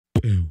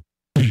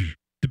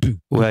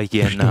Well,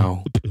 you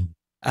know,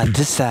 I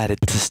decided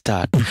to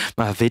start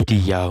my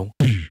video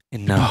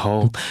in a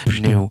whole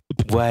new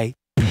way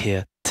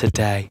here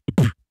today.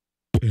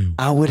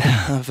 I would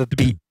have a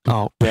beat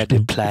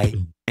already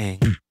playing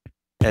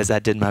as I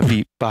did my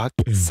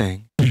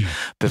beatboxing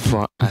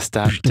before I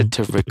started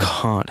to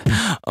record.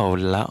 Oh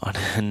Lord,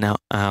 and now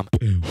I'm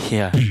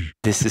here.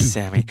 This is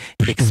Sammy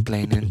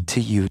explaining to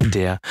you,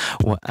 dear,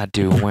 what I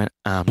do when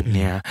I'm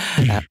near.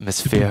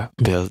 Atmosphere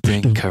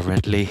building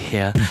currently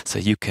here, so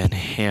you can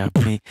hear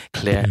me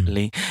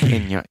clearly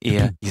in your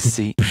ear. You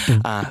see,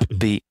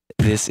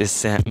 this is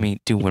Sammy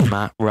doing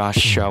my raw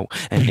show.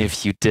 And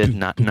if you did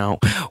not know,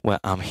 well,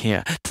 I'm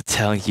here to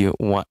tell you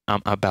what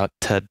I'm about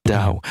to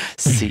do.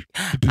 See,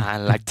 I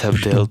like to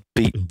build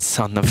beats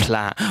on the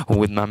fly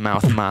with my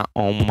mouth, my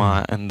own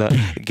mind, and the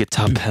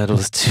guitar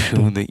pedals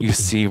too that you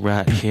see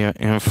right here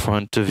in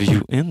front of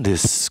you in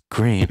this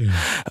screen.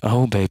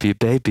 Oh, baby,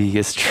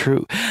 it's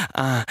true.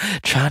 I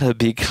try to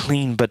be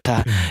clean, but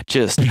I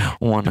just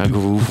wanna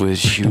groove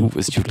with you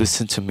as you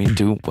listen to me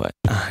do what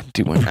I'm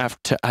doing.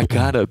 After I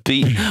got a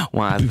beat,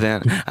 why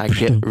then I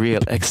get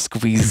real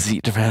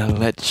exquisite,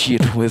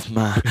 legit with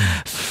my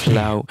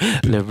flow.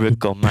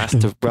 Lyrical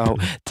master bro,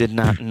 did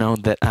not know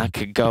that I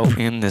could go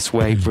in this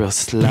way real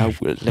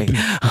slowly.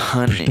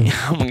 Honey,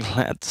 I'm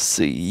glad to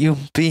see you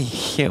be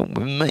here with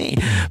me.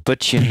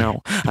 But you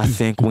know, I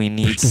think we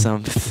need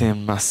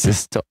something, my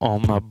sister or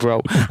my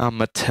bro.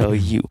 I'ma tell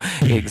you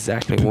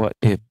exactly what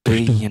it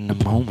be in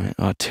a moment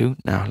or two.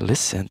 Now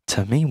listen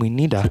to me, we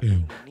need a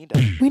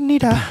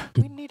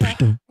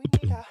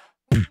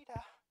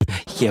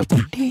yeah,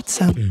 we need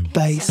some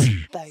bass.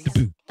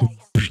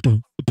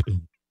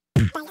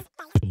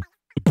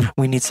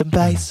 We need some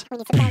bass.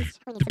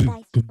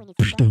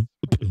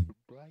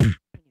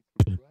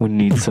 We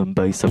need some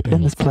bass up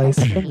in this place.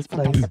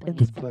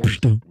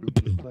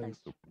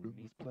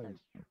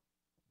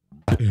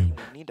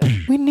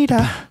 We need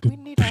a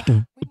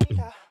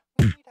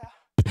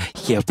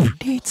yeah, we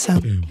need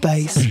some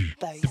bass.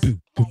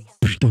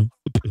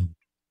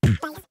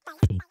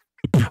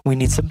 We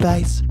need some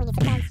bass.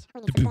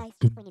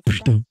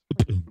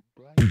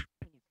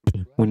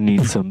 We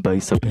need some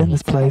bass up in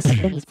this place.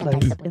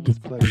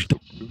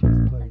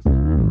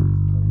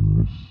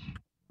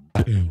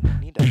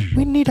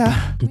 We need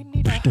a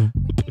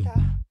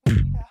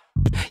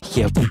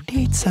yeah, we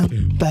need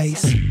some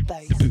bass.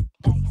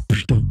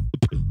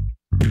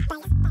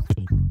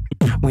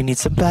 We need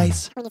some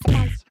bass.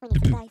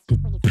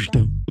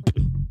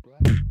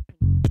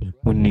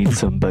 We need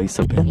some bass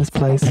up in this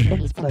place.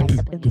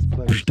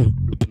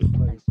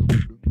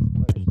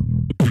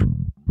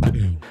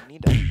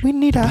 We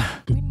need a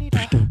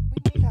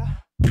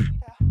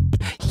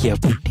yeah,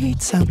 we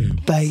need some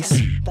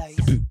bass.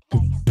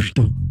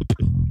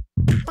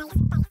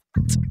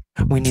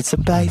 We need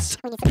some bass.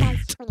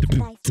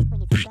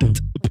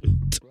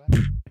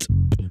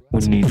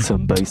 We need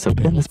some bass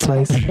up in this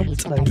place.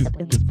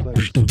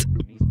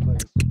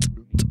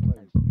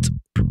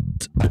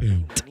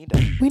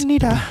 We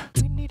need a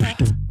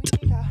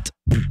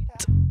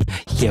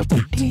yeah,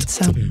 we need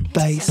some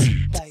bass.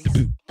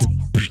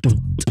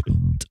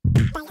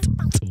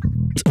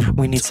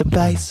 We need some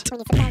bass.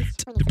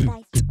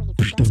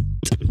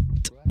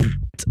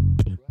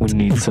 We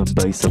need some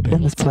bass up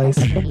in this place.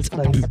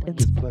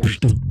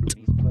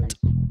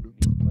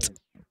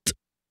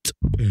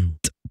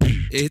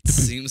 It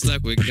seems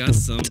like we got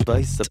some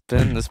Bass up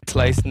in this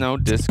place, no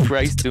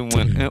disgrace,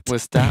 doing it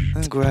with style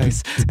and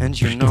grace. And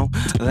you know,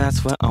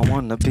 that's where I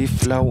wanna be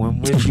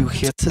flowing with you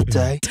here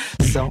today.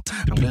 So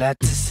I'm glad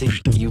to see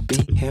you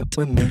be here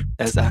with me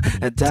as I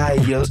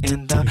dial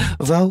in the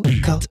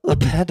vocal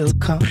pedal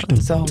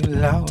console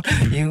low.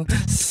 You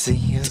see,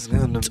 it's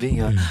gonna be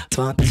a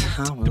fun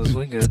time as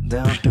we get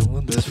down here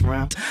with this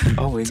ramp.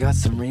 Oh, we got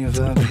some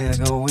reverb here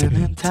going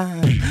in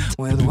time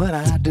with what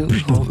I do.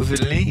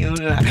 Hopefully you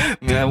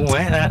like me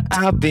when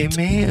I'll be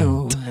me,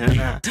 and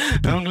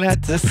I'm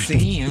glad to see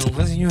you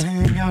as you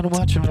hang out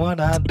watching what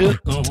I do.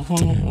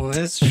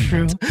 It's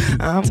true,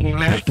 I'm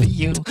glad for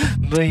you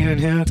being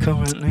here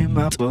currently,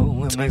 my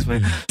boo. It makes me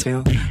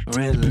feel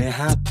really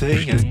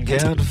happy and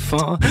cared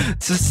for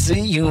to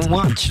see you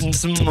watching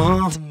some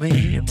more of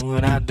me and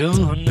what I do.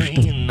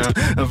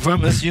 I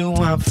promise you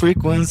my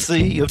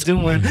frequency of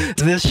doing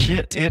this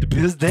shit, it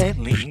is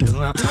daily.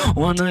 I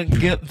wanna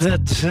get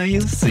better,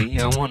 you see.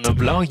 I wanna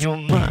blow your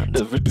mind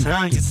every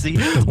time you see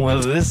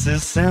what this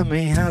is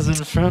Sammy has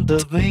in front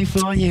of me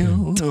for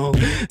you.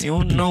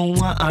 You know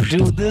why I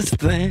do this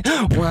thing?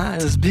 Why?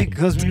 It's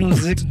because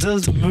music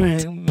does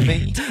bring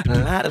me a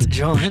lot of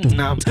joy, and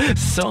I'm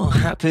so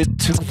happy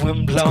to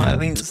employ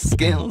these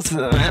skills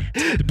that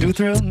do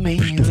thrill me.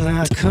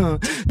 I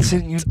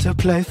continue to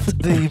play for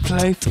thee,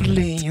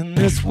 playfully in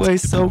this way,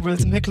 so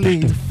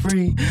rhythmically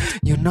free.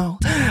 You know,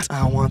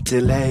 I want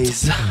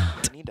delays.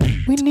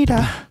 We need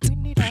a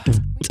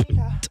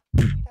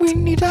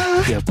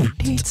yeah, we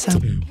need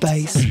some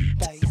bass.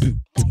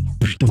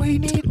 We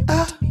need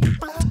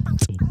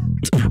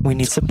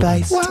some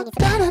bass.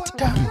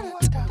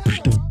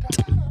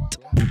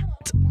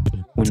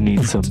 We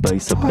need some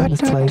bass up in this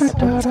place.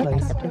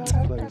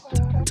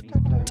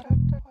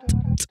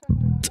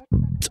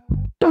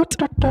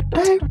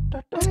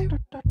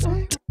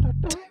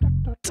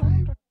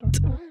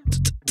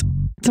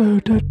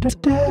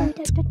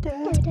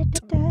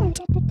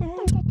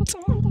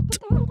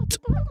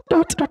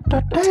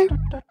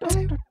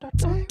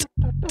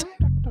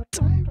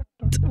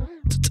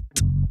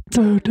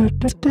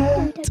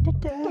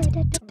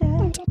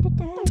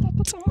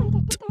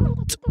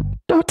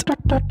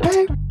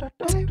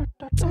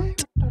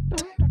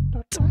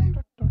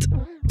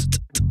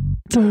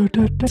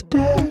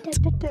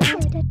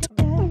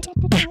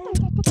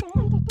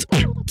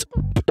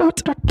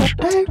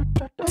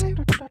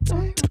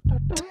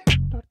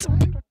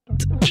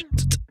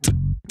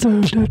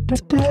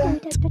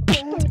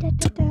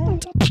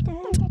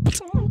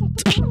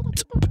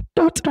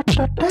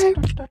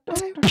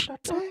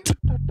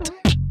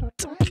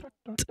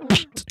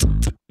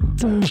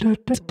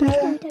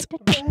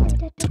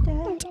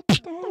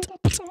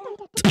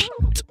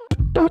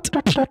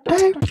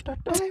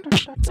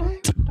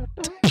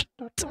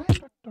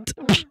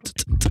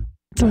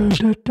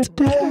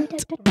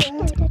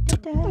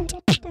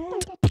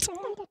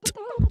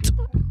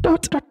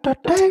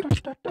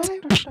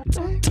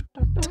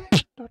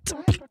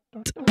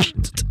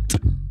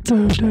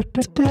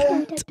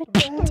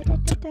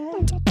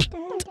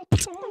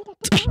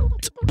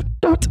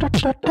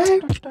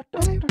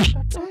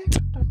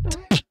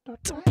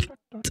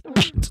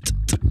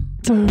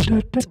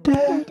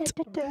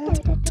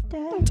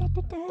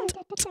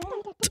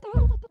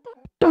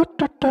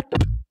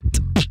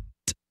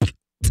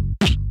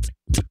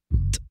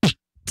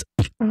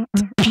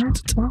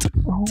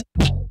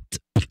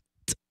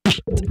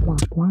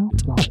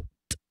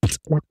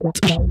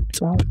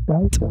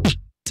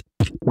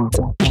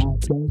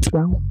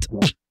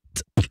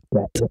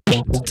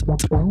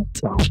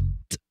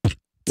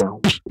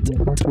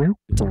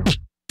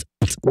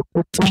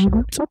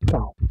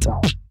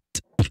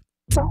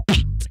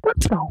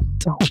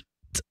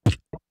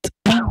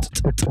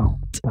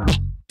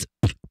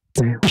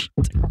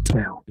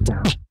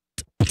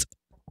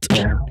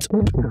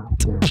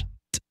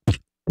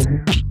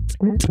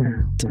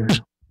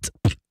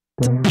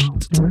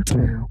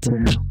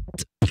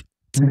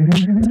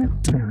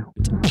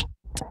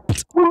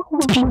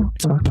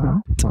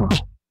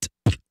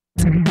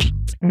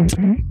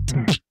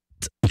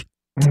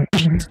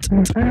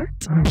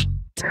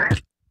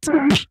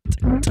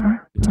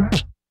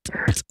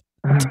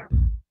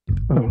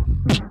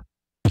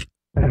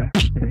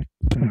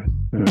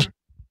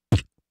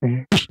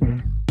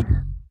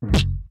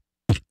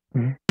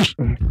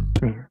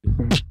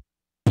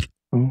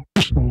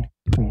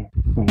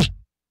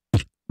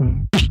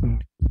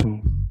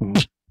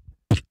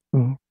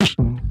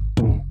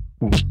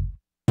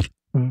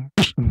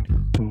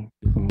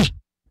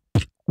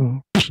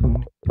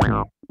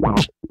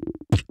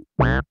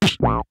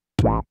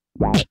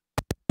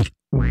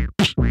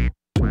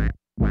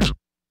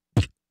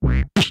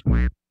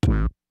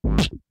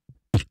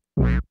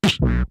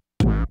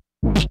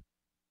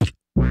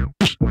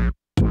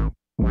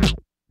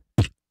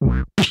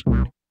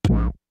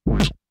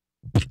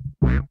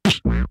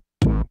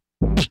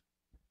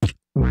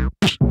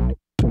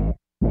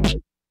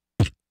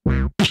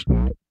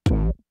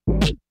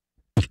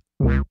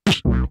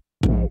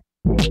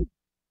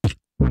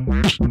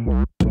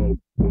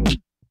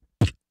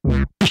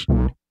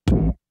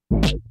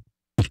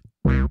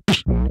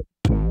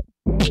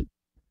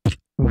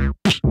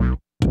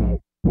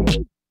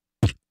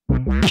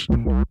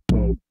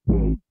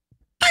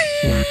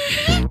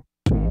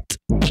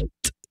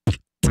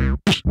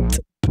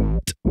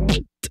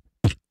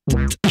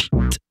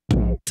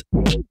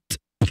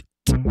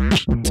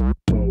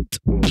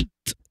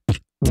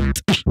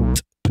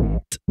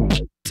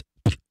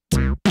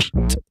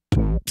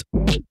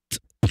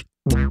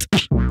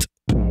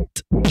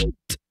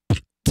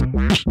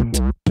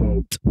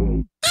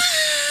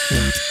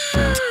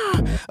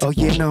 Oh,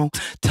 you know,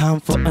 time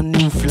for a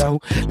new flow.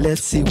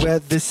 Let's see where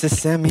this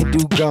thisissami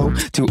do go.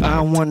 Do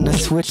I wanna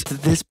switch to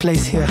this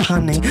place here,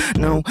 honey?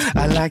 No,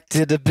 I liked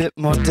it a bit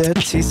more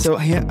dirty, so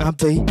here I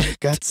be.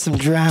 Got some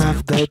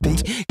drive, baby.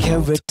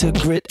 Character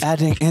grit,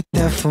 adding it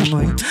there for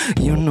me.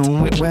 You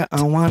know it where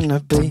I wanna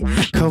be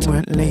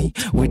currently,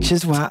 which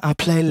is why I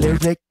play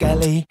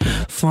lyrically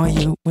for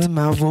you with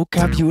my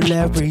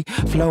vocabulary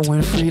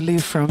flowing freely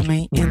from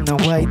me in the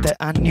way that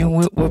I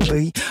knew it would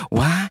be.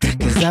 Why?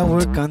 Cause I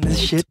work on this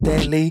shit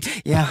daily.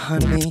 Yeah,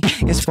 honey,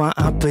 it's why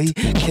I be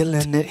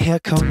killing it here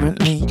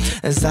currently,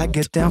 as I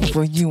get down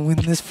for you in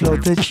this flow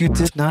that you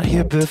did not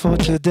hear before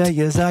today.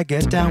 As I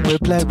get down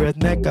with play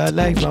redneck, I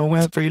lay flow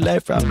and relay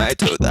from A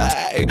to the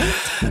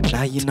A.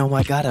 Now you know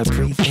I gotta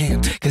breathe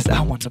in, cause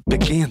I wanna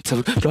begin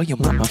to blow your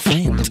mind, my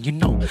friend. And you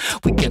know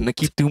we gonna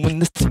keep doing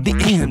this to the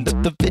end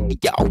of the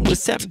video. We're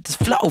having this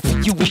flow for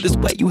you in this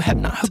way you have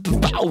not heard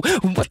before.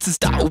 What's the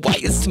style? Why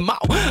it's small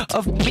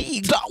of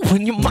me glow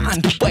in your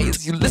mind the way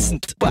as you listen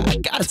to what I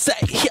gotta say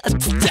here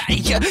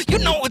today. You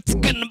know it's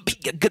gonna be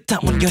a good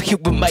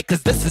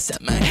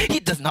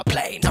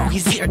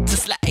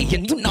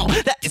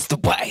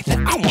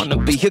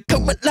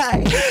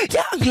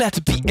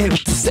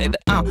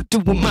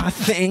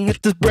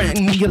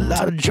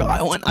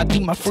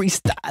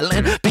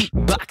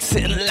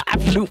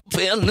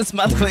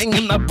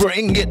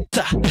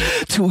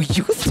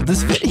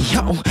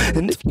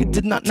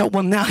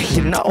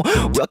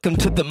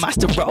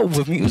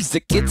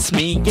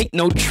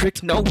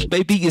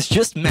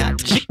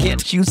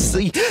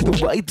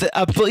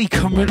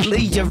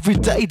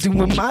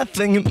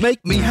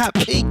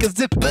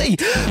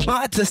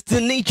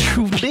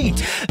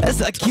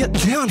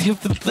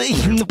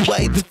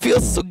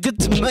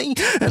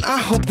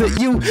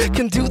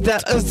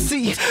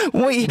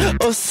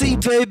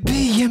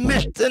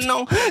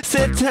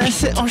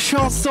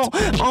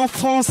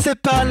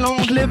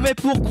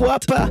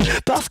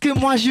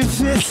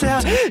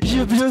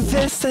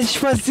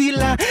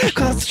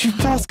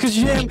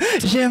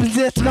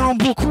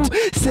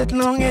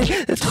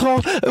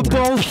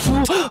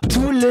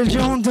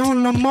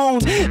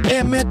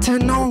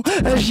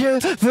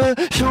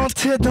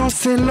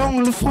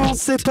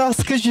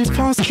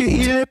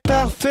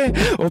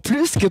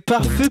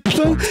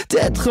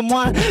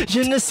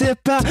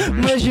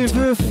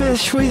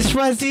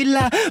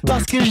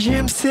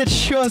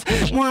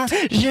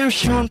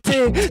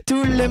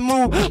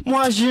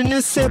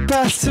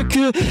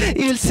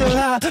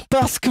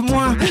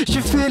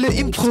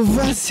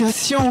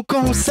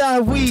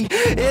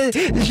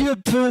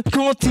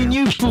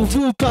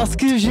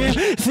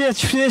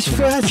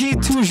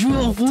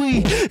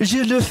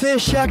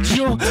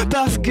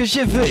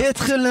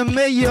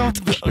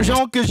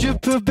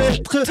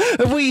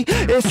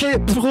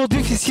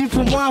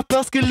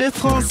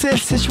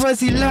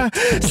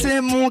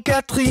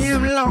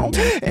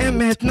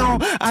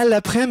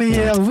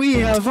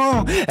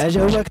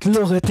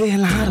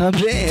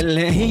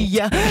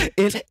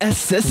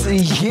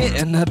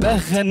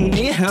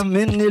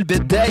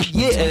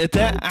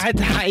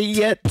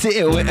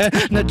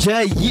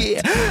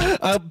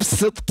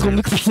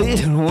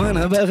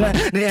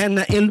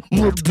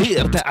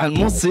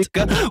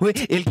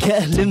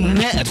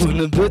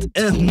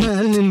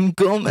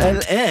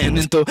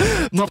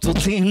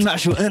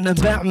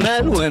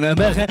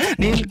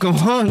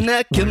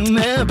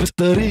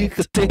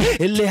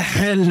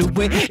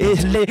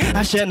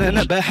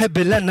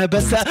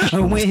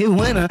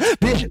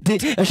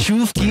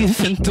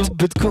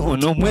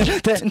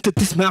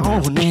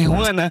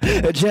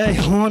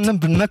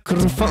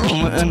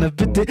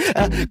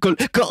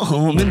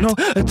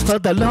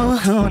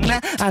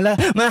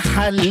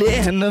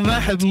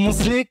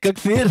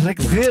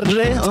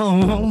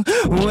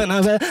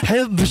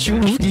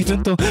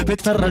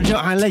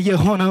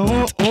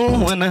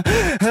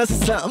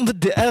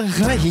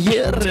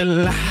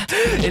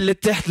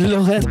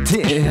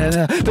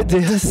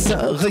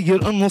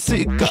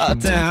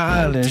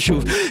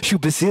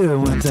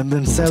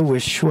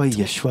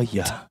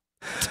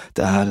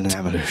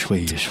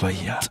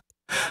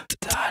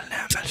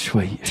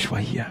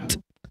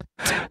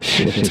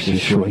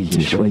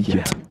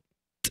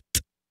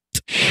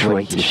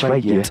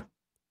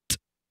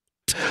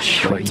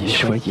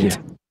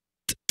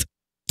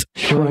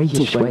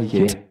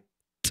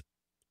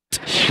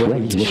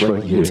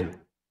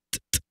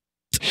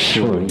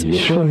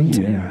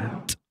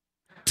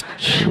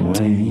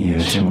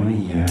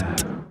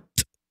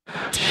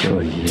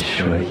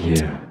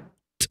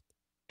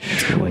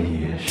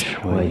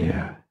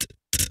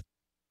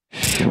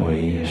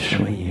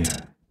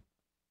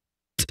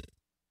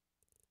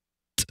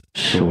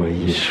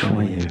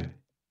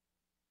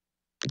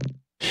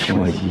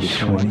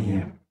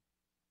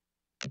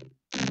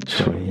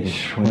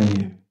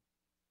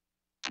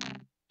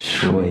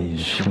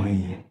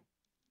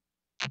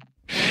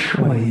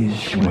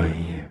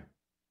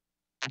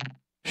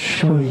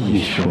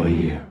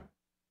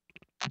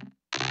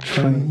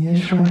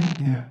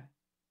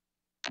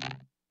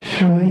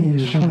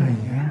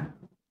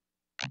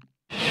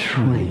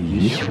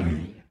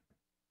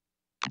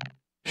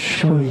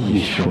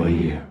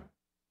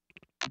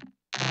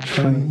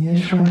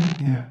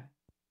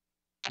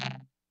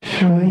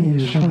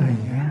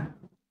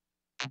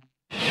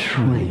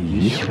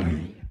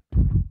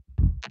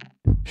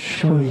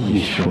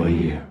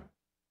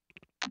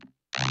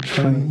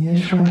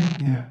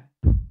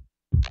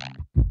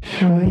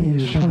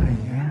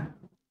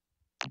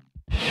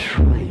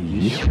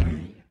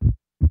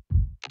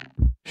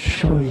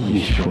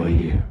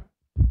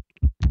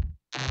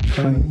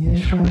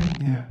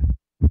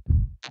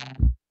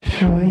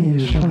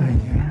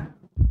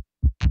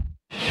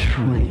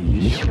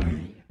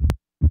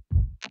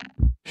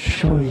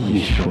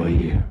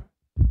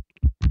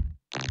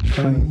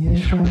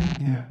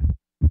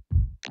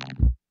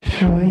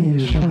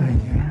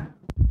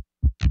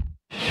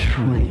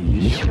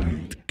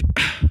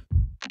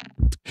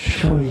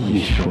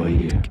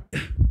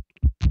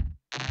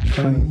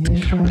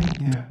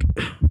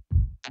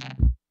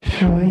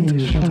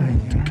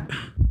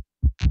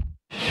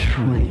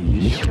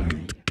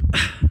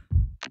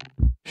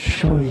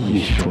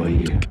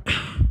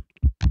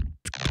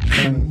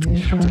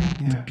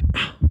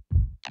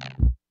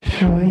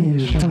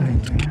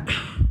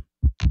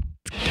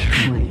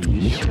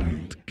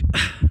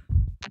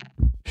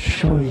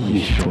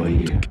شوي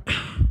شوي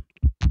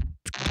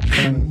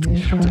شوي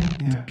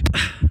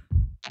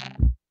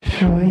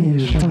شوي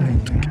شوي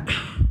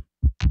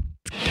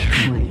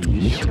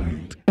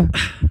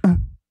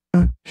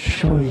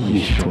شوي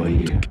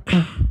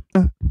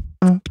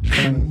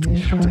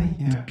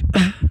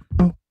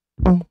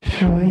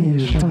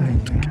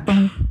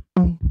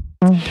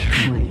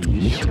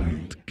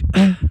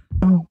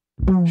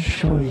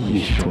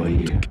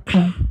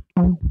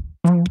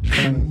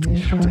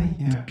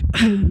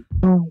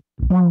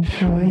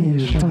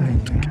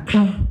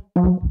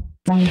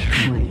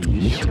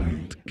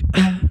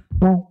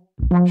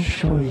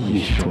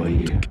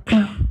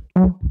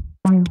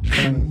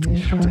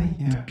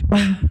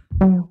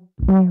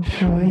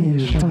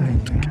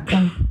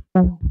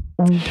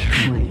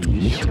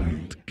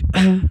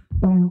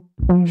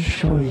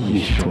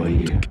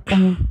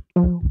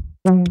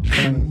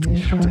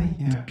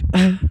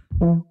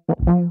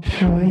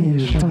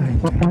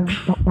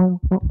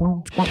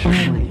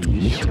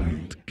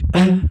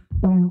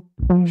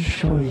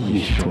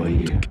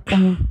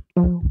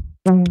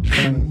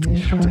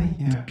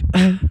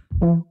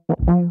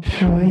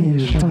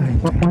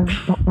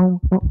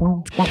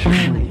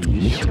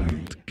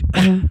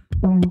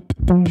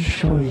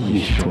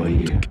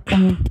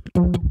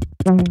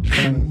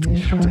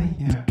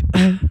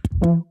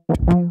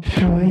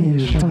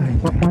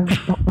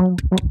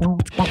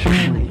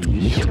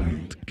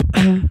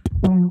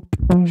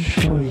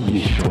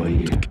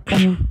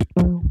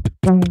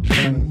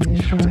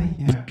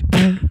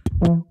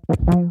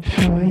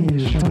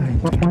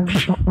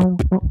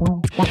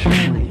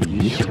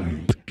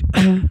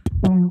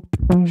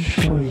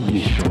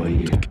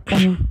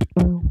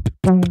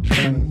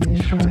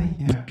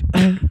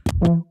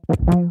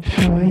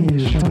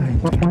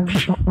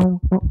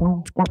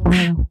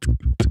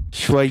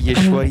شوي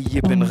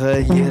شوي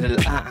بنغير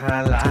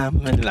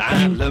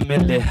العالم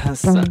اللي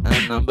هسه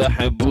انا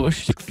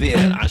بحبوش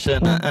كثير،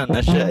 عشان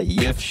انا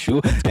شايف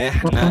شو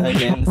احنا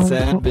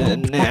الانسان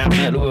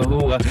بنعمل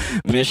وهو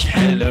مش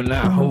حلو،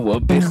 لا هو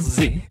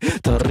بيخزي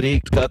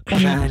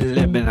طريقتنا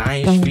اللي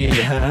بنعيش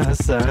فيها.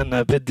 هسه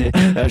انا بدي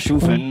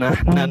اشوف ان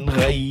احنا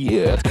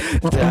نغير،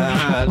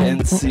 تعال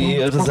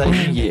نصير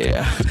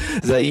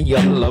زي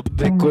يلا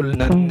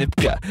بكلنا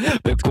نبكى،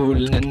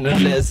 بكل انه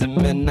لازم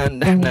منا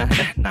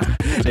نحنا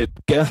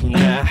نبكى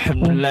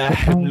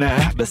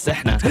ملاح بس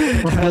احنا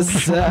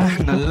هسه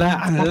احنا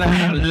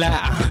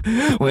لا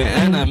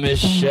وانا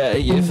مش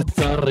شايف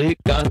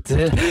طريقة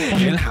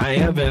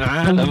الحياة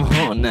بالعالم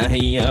هون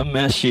هي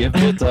ماشية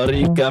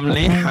بطريقة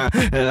مليحة.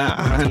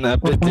 لا انا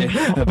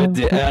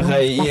بدي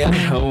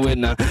اغيرها،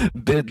 وانا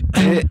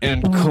بدي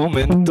انكم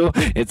انتو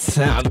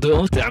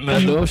تساعدوا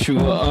تعملوا شو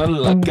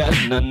الله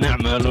كنا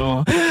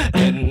نعمله،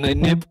 ان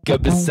نبكى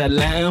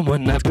بالسلام.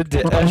 وانا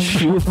بدي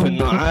اشوف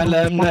انه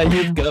عالمنا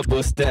يبقى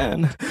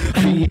بستان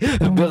في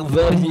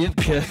بقدر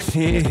يبكى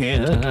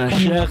كثير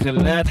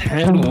شغلات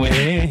حلوة،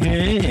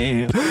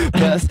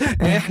 بس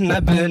احنا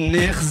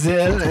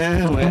بنخزل.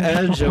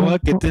 واجا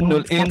وقت انه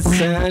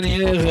الانسان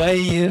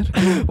يغير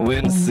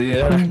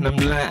ونصير احنا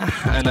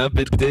ملاح. انا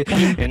بدي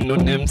انه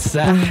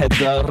نمسح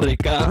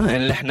الطريقة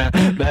اللي احنا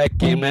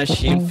باقي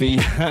ماشيين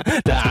فيها،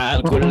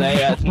 تعال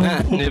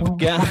كلياتنا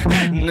نبقى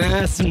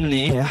ناس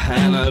مليح.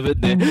 انا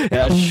بدي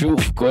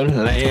اشوف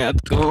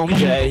كلياتكم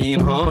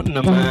جايين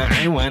هون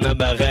معي وانا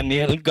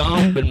بغني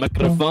لكم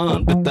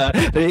بالميكروفون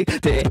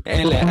بطريقتي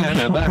اللي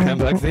انا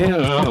بحبها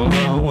كثير.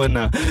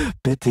 وانا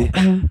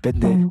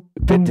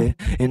بدي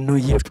انه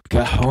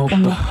يبقى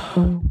حب،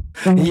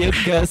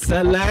 يبقى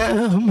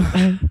سلام،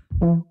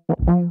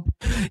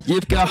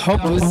 يبقى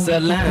حب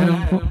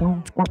والسلام.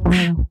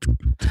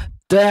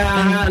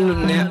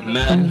 تعالوا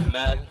نعمل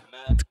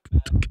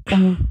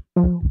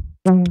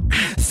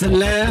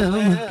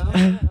سلام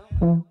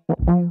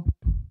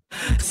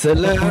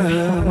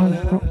سلام،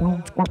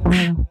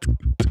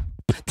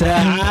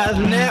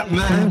 تعال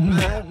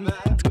نعمل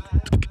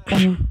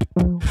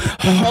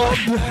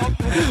حب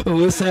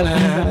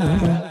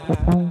وسلام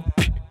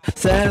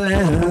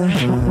سلام.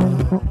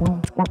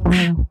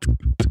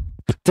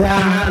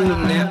 تعال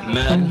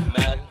نعمل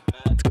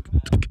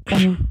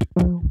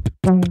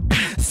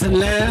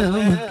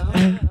سلام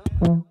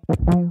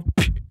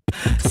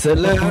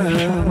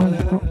سلام،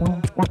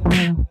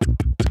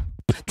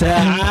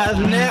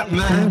 تعال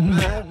نعمل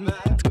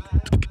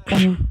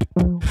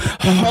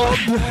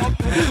حب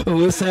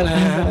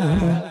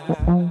وسلام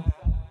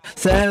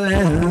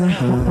سلام.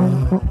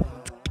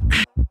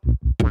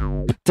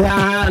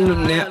 تعالوا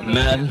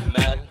نعمل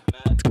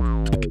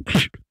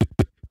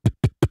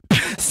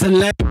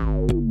سلام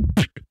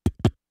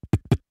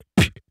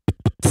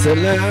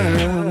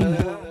سلام،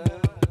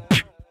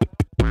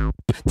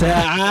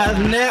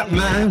 تعال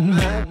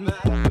نعمل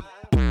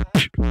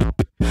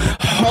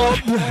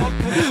حب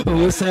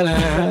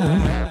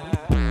وسلام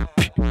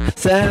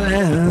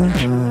سلام.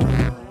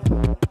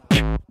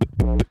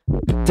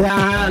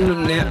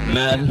 تعالوا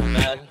نعمل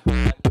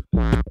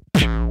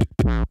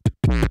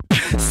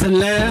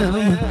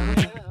سلام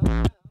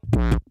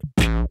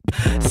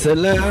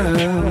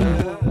سلام.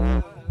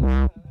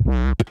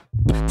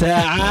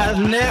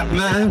 تعال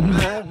نعمل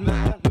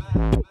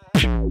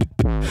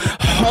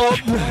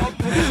حب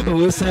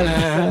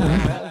وسلام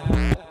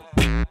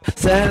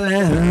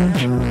سلام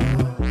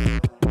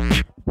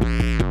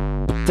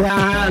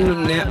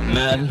تعالوا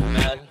نعمل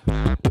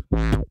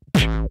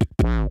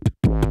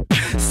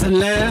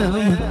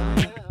سلام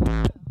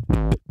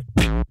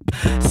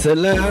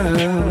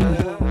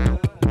سلام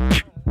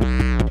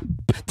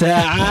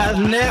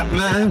تعال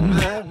نعمل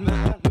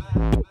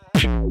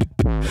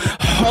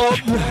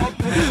حب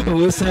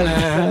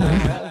وسلام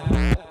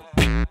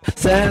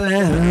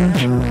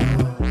سلام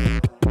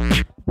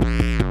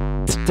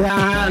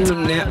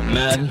تعالوا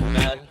نعمل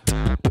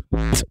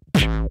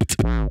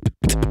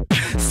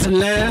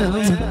سلام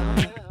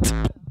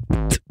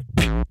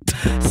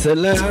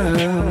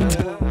سلام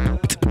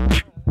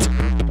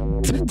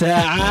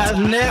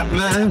تعال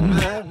نعمل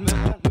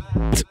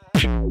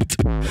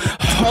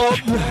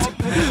حب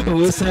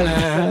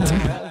وسلام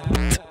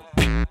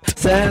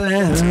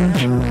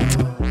سلام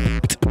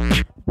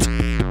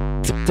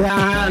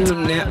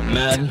تعالوا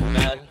نعمل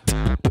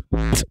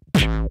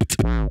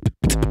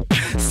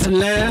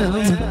سلام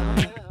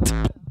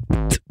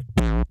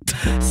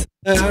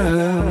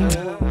سلام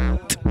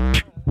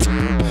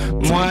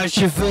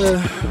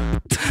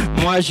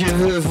moi je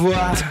veux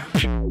voir,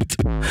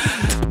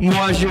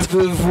 moi je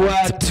veux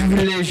voir tous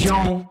les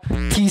gens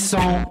qui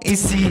sont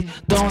ici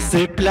dans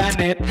ces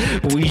planètes.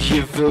 Oui,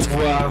 je veux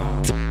voir,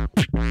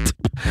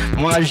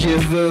 moi je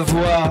veux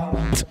voir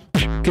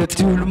que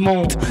tout le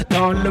monde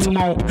dans le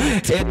monde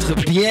être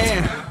bien,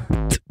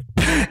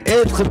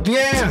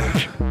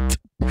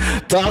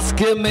 parce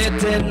que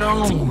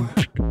maintenant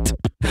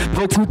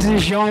beaucoup de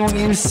gens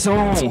ils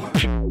sont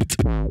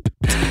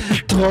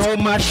trop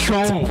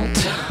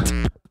machantes,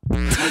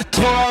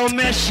 trop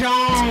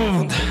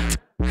méchantes,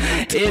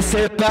 et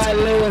c'est pas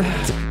le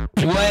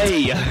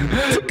way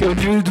que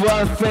tu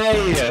dois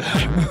faire.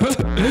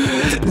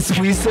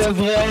 Oui, c'est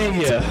vrai,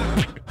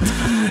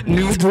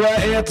 nous doit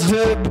être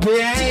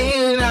bien,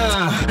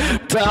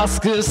 parce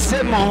que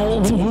c'est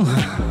bon,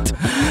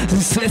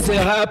 ce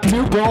sera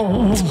plus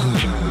bon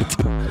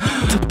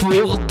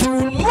pour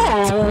tout le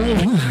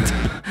monde.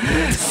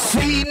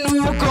 Si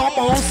nous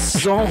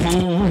commençons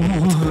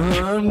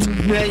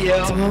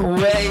meilleur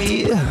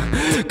way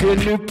que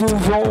nous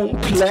pouvons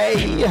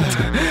play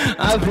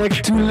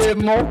avec tous les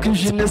mots que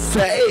je ne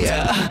sais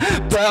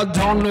pas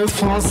dans le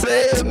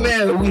français,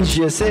 mais oui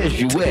je sais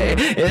jouer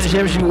et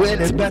j'aime jouer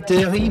les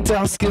batteries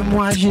parce que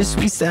moi je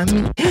suis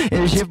Sami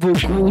et j'ai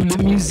beaucoup de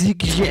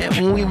musique, j'aime,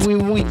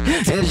 oui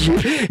et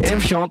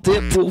j'aime chanter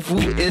pour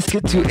vous. Est-ce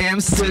que tu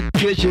aimes ce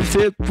que je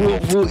fais pour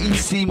vous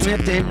ici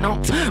maintenant?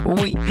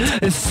 Oui,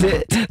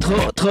 c'est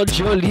trop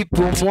joli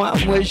pour moi.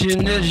 Moi je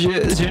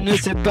ne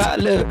sais pas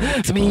le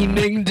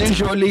meaning de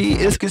joli.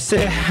 Est-ce que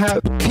c'est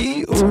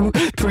happy ou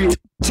pretty?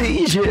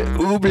 J'ai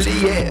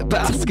oublié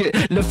parce que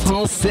le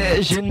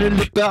français je ne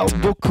le parle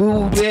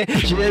beaucoup, mais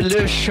je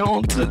le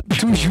chante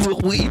toujours,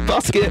 oui,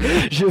 parce que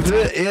je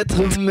veux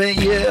être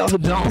meilleur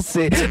dans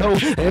ces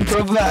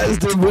improvise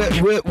de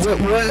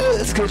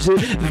ce que je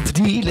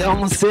dis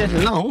dans cette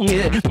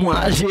langue.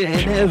 Moi je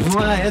ne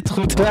veux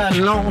être pas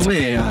lent,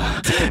 mais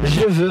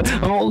je veux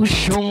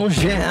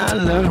changer à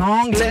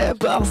l'anglais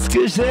parce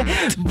que c'est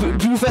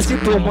plus facile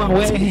pour moi.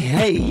 Ouais,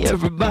 hey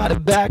everybody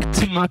back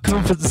to my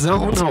comfort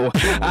zone. Oh,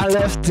 I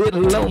left it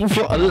alone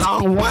for a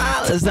long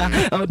while as I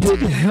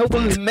didn't help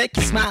me make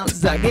you smile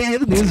as I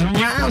gave these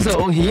rhymes.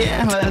 Oh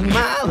yeah, that's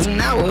miles an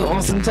hour,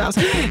 or sometimes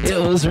it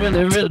was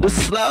really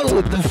slow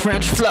with the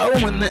French flow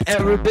and the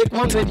Arabic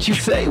one that you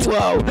say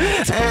whoa.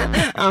 And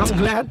I'm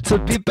glad to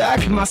be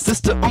back, my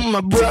sister on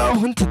my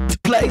bro, into the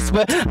place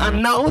where I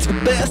know it's the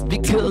best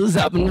because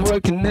I've been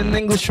working in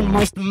English for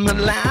most of my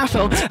life.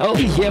 Oh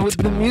yeah, with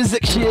the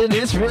music shit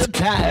it's real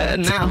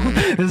tired now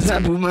as I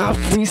do my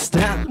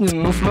freestyle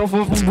and I flow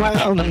for a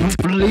while and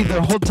hopefully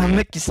the whole time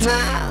make you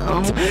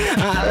smile.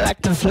 I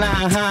like to fly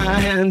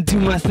high and do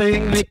my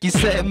thing, make you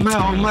say my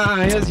oh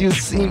my as you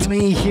see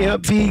me here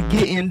be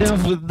getting down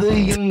for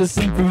in this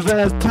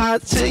improvised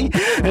party.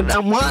 And I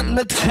want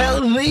to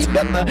tell you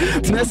about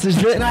the message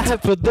that I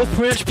have for the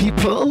French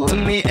people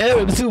and the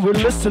Arabs who were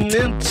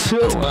listening to.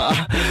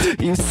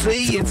 You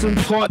see it's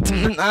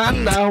important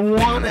and I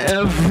want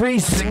every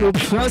single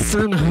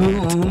person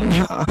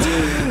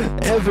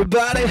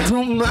everybody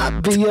who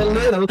might be a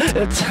little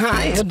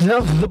tired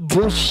of the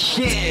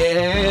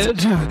bullshit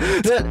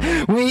that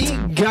we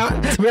got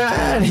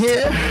right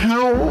here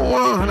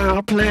on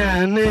our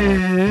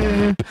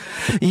planet.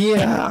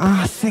 Yeah,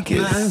 I think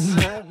it's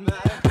time.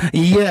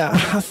 Yeah,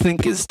 I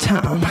think it's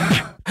time.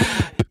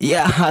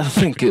 Yeah, I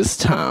think it's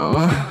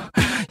time.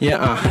 Yeah,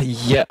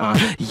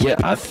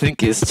 I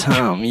think it's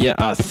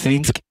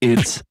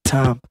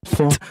time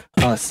for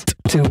us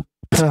to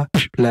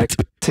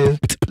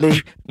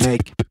collectively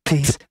make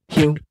peace,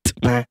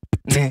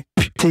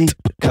 humanity,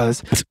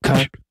 cause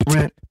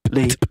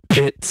currently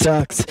it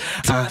sucks.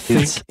 I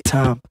think it's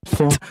time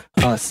for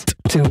us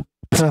to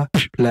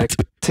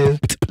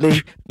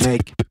collectively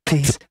make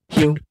peace,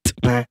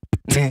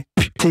 humanity,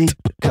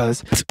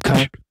 cause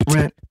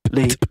currently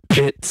currently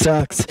it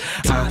sucks.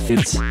 I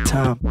think it's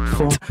time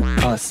for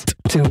us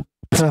to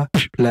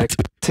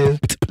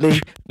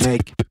collectively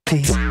make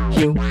peace,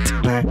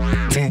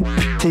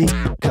 humanity,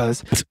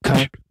 cause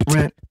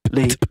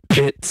currently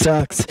it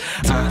sucks.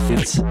 I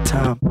think it's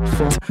time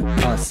for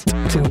us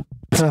to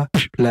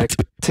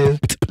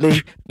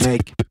collectively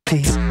make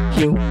peace,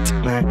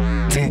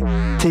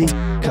 humanity,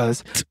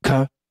 cause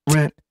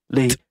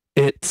currently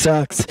it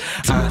sucks.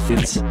 I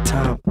think it's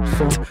time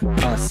for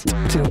us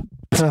to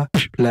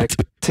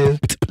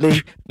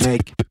collectively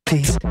make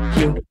peace,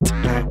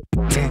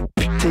 humanity,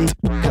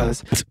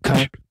 cause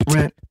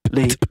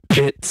currently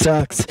it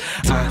sucks.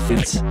 I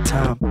think it's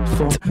time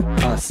for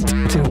us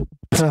to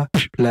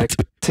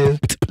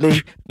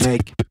collectively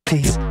make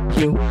peace,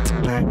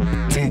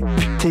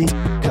 humanity,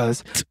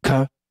 cause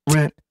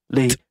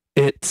currently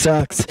it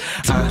sucks.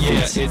 I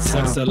think it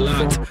sucks a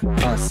lot. for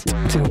us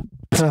to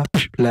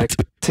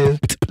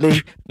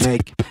collectively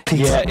make peace.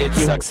 Yeah, it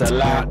sucks a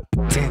lot.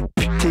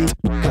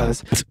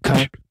 Cause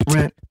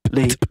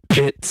currently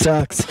it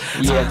sucks.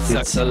 Yeah, it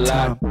sucks a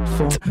lot.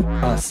 For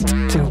us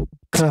to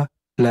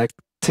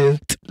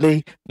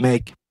collectively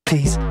make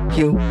peace,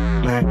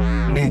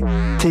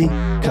 humanity,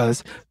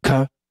 cause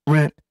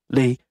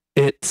currently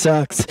it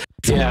sucks.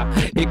 Yeah,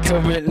 it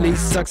currently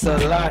sucks a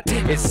lot.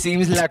 It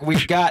seems like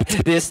we got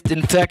this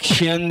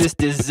infection, this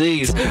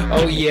disease.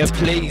 Oh yeah,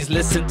 please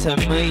listen to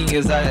me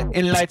as I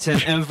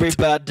enlighten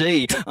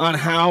everybody on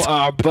how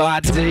our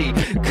body,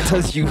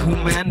 cause you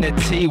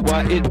humanity,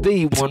 why it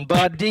be one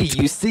body?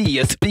 You see,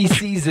 a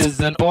species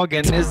is an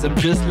organism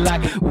just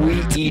like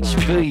we each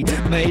be,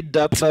 made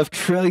up of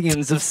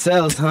trillions of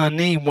cells,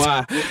 honey.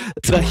 Why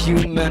the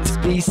human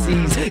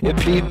species, it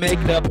be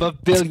made up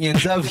of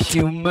billions of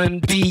human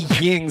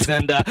beings,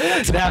 and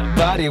that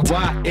body,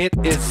 why it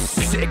is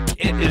sick,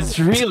 it is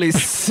really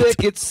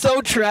sick, it's so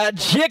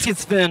tragic.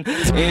 It's been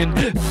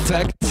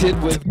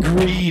infected with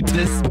greed,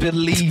 this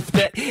belief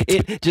that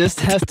it just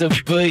has to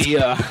be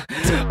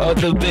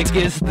the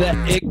biggest that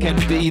it can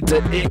be,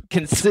 that it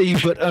can see.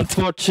 But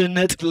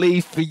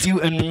unfortunately for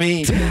you and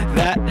me,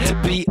 that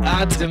be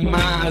our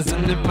demise,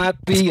 and it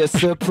might be a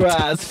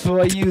surprise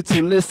for you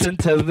to listen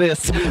to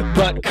this.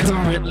 But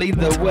currently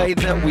the way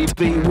that we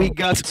be, we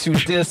got to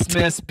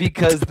dismiss,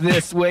 because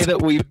this way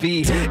that we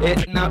be,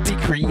 it not be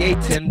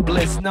creating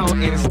bliss, no,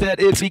 instead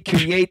it be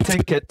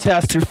creating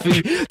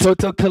catastrophe,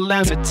 total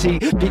calamity,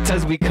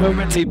 because we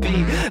currently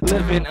be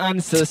living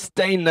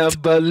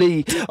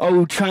unsustainably,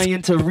 oh,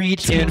 trying to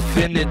reach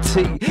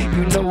infinity.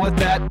 You know what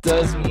that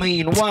does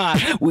mean?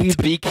 Why we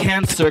be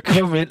cancer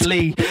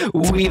currently,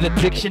 we the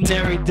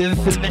dictionary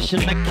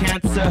definition of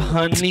cancer,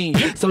 honey.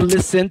 So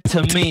listen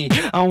to me,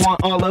 I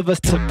want all of us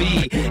to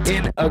be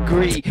in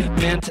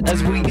agreement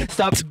as we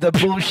stop the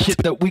bullshit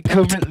that we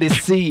currently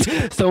see.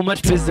 So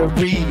much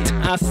misery in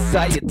our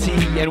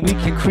society, and we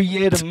can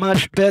create a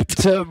much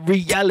better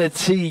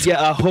reality.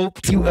 Yeah, I hope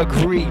you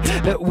agree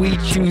that we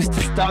choose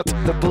to stop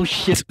the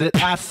bullshit that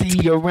I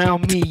see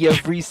around me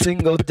every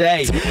single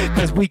day,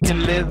 cause we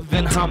can live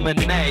in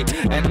harmony,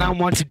 and I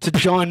want you to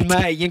join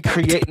me in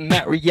creating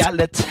that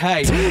reality.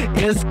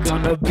 It's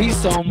gonna be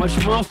so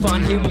much more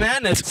fun,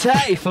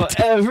 humanity, for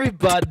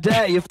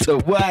everybody, if the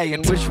way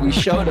in which we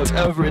showed up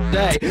every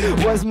day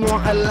was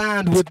more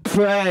aligned with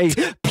play,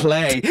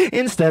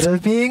 instead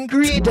of being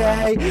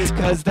greedy,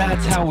 cause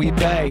that's how we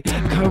be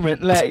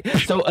currently.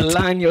 So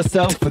align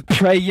yourself with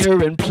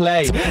prayer and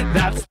play.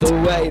 That's the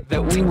way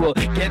that we will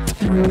get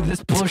through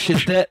this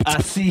bullshit that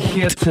I see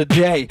here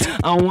today.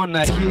 I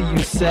wanna hear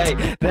you say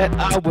that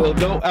I will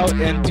go out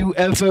and do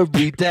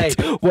every day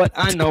what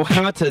I know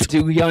how to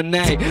do, your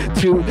name,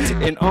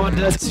 in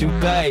order to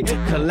be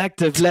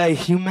collectively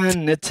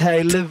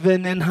humanity,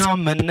 living in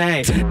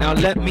harmony. Now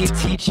let me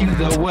teach you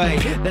the way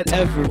that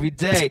every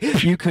day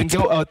you can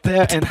go out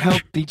there and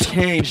help me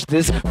change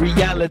this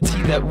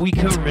reality that we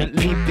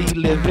currently be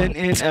living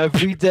in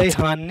every day,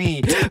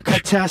 honey.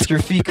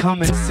 Catastrophe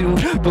coming soon,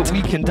 but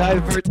we can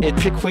divert it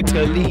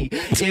quickly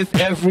if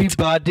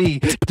everybody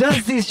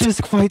does these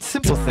just quite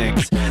simple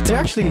things. They're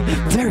actually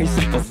very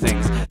simple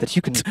things that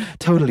you can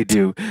totally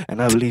do,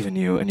 and I believe in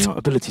you and your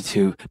ability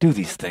to do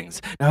these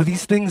things. Now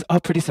these things are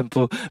pretty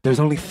simple. There's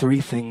only 3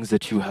 things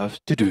that you have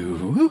to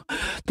do.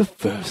 The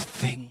first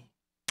thing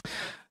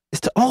is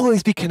to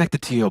always be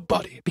connected to your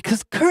body,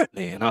 because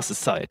currently in our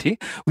society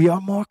we are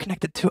more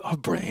connected to our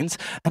brains,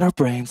 and our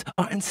brains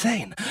are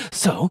insane.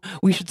 So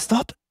we should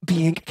stop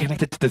being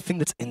connected to the thing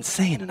that's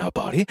insane in our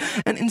body,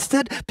 and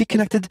instead be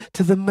connected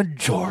to the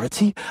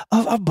majority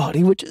of our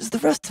body, which is the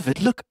rest of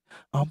it. Look,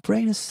 our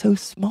brain is so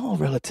small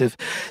relative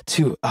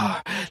to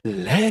our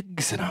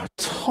legs and our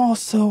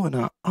torso and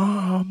our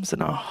arms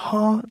and our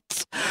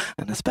hearts,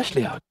 and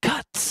especially our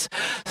guts.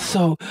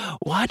 So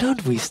why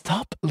don't we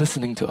stop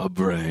listening to our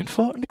brain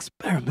for an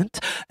experiment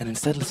and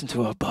instead listen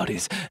to our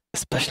bodies,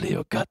 especially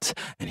your gut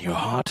and your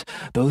heart?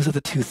 Those are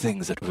the 2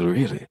 things that will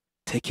really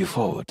take you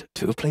forward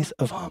to a place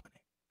of harmony.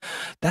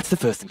 That's the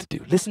first thing to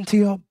do. Listen to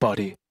your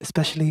body,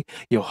 especially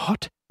your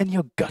heart and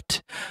your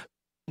gut,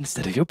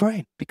 instead of your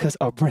brain, because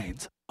our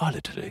brains are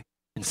literally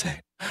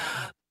insane.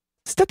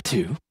 Step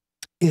 2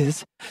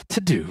 is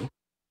to do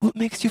what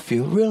makes you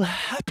feel real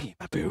happy,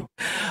 my boo.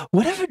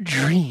 Whatever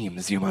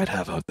dreams you might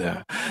have out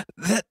there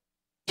that,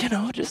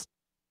 just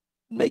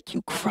make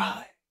you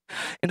cry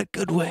in a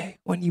good way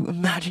when you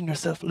imagine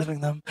yourself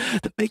living them,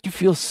 that make you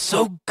feel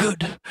so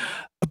good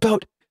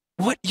about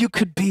what you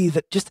could be,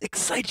 that just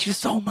excites you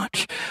so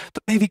much,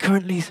 but maybe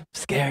currently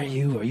scare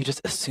you, or you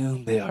just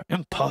assume they are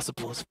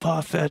impossible,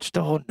 far-fetched,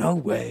 oh, no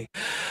way.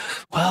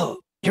 Well,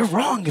 you're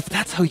wrong if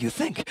that's how you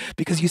think,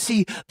 because you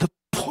see, the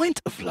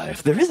point of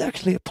life, there is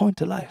actually a point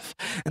to life,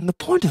 and the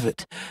point of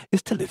it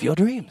is to live your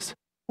dreams.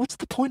 What's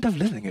the point of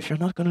living if you're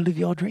not going to live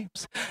your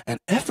dreams? And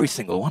every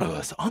single one of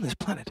us on this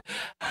planet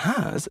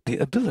has the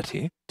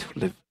ability to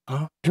live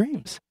our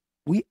dreams.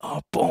 We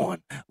are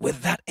born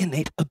with that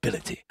innate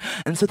ability.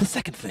 And so the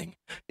second thing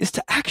is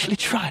to actually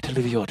try to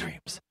live your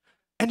dreams.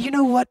 And you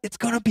know what? It's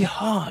going to be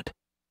hard.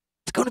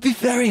 It's going to be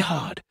very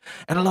hard.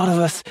 And a lot of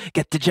us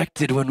get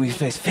dejected when we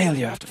face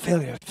failure after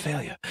failure after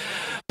failure.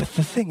 But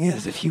the thing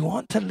is, if you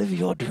want to live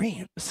your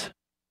dreams,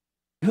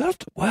 you have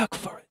to work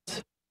for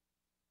it.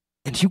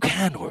 And you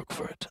can work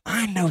for it.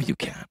 I know you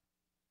can.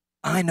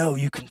 I know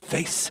you can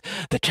face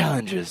the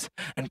challenges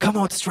and come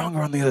out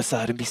stronger on the other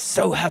side and be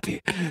so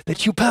happy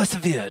that you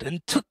persevered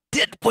and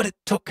did what it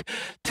took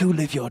to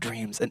live your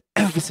dreams. And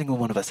every single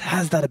one of us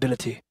has that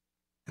ability.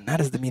 And that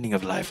is the meaning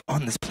of life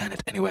on this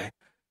planet anyway.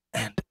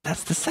 And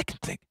that's the second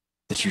thing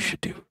that you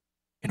should do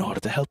in order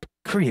to help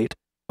create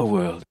a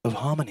world of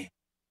harmony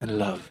and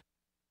love.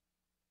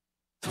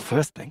 So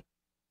first thing,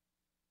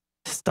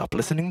 stop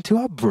listening to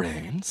our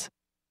brains,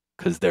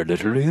 because they're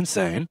literally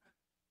insane,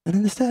 and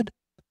instead,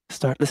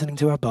 start listening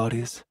to our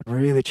bodies, and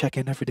really check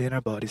in every day in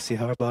our bodies, see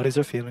how our bodies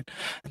are feeling,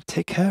 and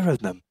take care of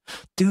them.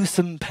 Do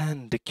some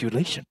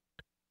pandiculation.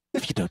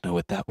 If you don't know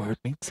what that word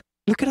means,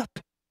 look it up.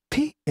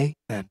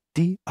 Pandiculation.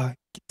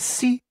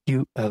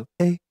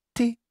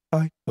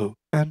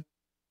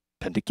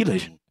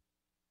 Pandiculation.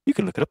 You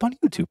can look it up on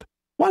YouTube.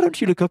 Why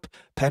don't you look up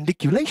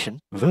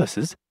pandiculation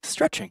versus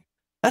stretching?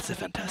 That's a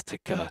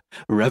fantastic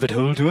rabbit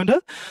hole to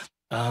enter.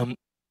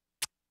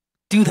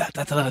 Do that.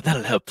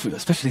 That'll help,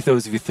 especially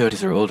those of you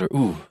 30s or older.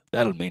 Ooh,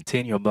 that'll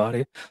maintain your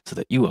body so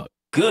that you are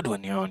good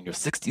when you're on your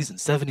 60s and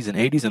 70s and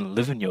 80s and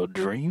living your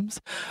dreams.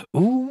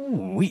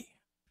 Ooh-wee.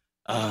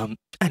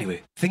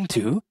 Anyway, thing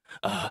 2,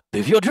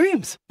 live your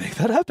dreams. Make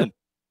that happen.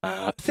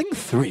 Thing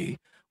 3,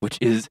 which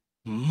is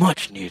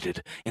much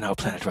needed in our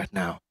planet right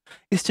now,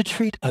 is to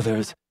treat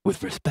others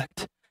with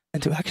respect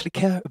and to actually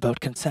care about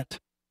consent.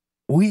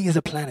 We as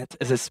a planet,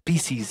 as a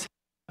species,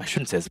 I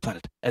shouldn't say as a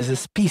planet, as a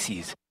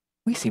species,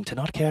 we seem to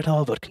not care at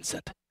all about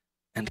consent.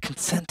 And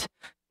consent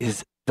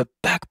is the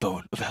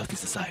backbone of a healthy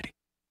society.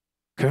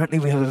 Currently,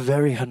 we have a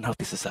very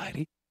unhealthy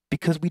society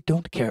because we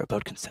don't care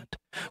about consent.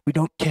 We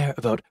don't care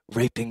about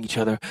raping each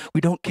other. We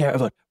don't care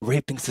about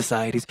raping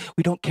societies.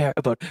 We don't care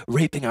about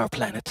raping our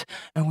planet.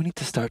 And we need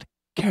to start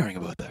caring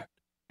about that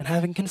and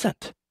having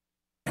consent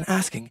and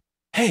asking,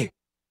 hey,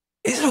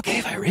 is it okay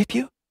if I rape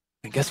you?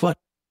 And guess what?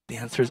 The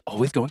answer is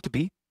always going to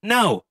be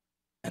no.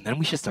 And then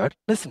we should start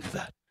listening to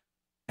that.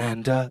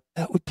 And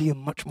that would be a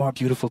much more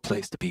beautiful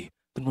place to be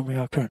than where we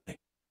are currently.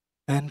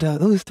 And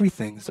those 3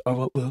 things are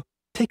what will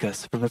take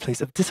us from a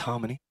place of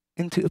disharmony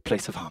into a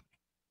place of harmony.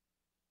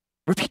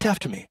 Repeat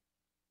after me.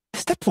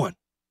 Step 1.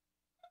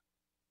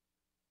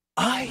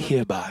 I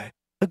hereby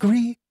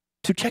agree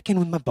to check in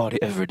with my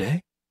body every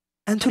day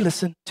and to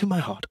listen to my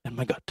heart and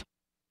my gut.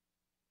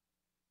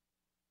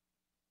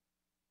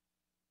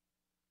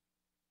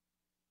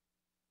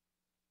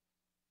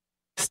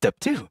 Step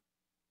 2.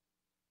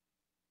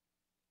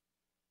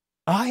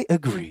 I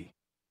agree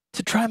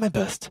to try my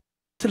best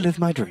to live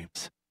my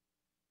dreams.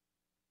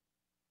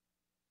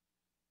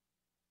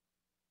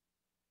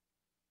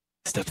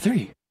 Step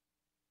 3.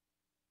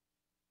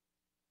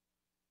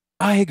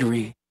 I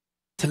agree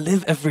to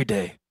live every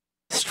day,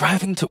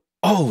 striving to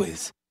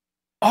always,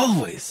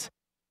 always,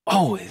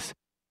 always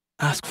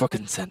ask for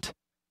consent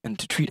and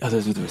to treat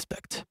others with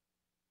respect.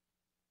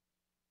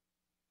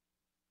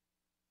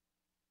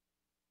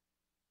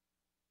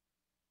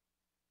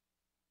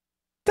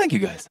 Thank you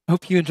guys. I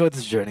hope you enjoyed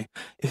this journey.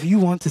 If you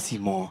want to see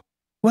more,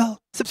 well,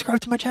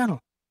 subscribe to my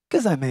channel,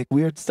 because I make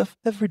weird stuff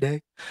every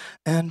day.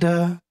 And,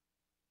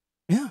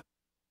 yeah,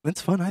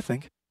 it's fun, I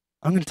think.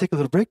 I'm going to take a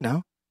little break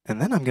now, and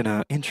then I'm going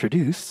to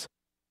introduce...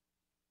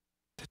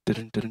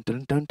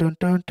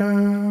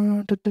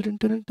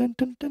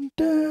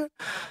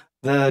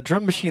 the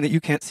drum machine that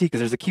you can't see because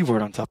there's a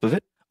keyboard on top of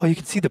it. Oh, you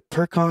can see the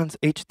Percons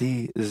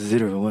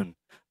HD01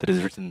 that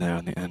is written there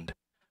on the end.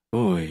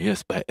 Oh,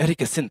 yes, by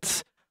Erika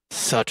Synths.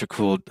 Such a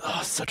cool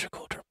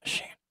drum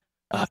machine.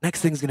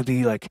 Next thing's gonna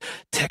be like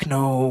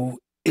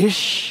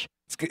techno-ish.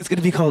 It's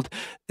gonna be called.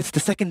 It's the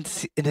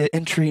second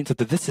entry into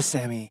the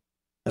thisissami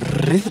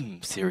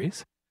rhythm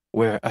series,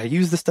 where I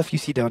use the stuff you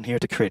see down here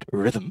to create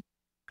rhythm,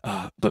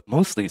 but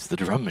mostly it's the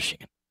drum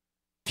machine.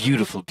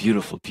 Beautiful,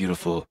 beautiful,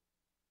 beautiful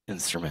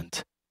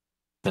instrument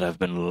that I've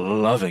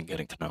been loving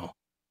getting to know,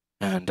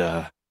 and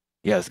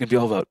yeah, it's gonna be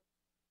all about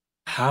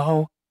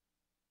how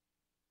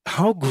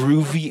how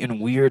groovy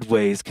and weird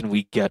ways can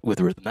we get with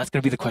rhythm? That's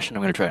going to be the question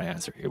I'm going to try to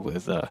answer here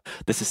with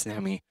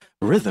thisissami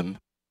rhythm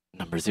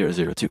number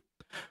 002.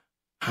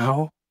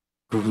 How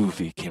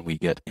groovy can we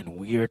get in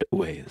weird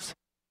ways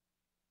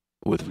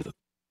with rhythm?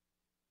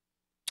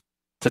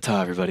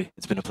 Ta-ta, everybody.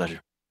 It's been a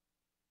pleasure.